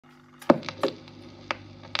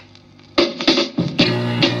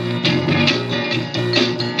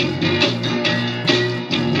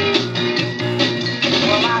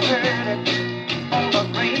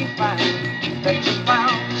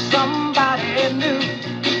they knew,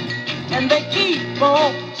 and they keep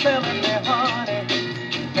on selling their honey,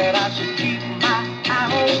 that I should keep my eye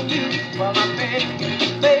on you. Well, I'm begging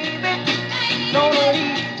you, baby, don't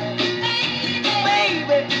leave me.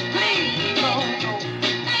 Baby, please don't go.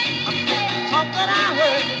 I'm saying the talk that I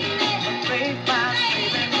heard, the grapevine,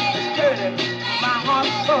 baby, is hurting my heart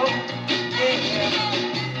so, yeah.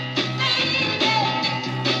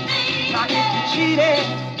 Now if you cheated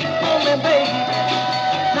on me, baby,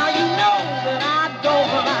 now you know that I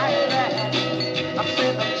don't like that. I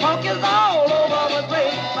said the talk is all over the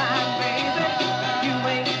grapevine, baby. You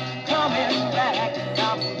ain't coming back.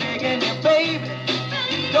 I'm begging you, baby,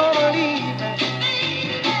 don't leave me.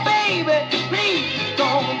 Baby, please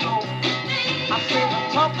don't go. I said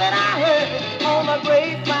the talk that I heard on the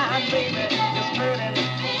grapevine, baby, is hurting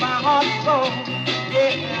my heart so,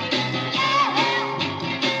 yeah.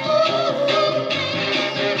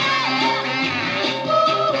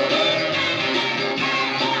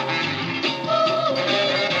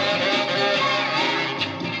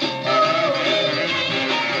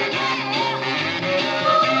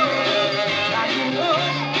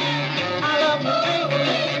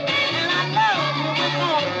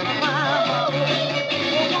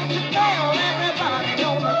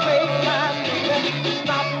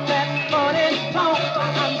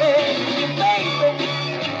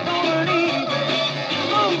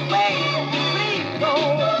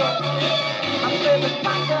 The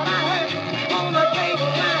fact that I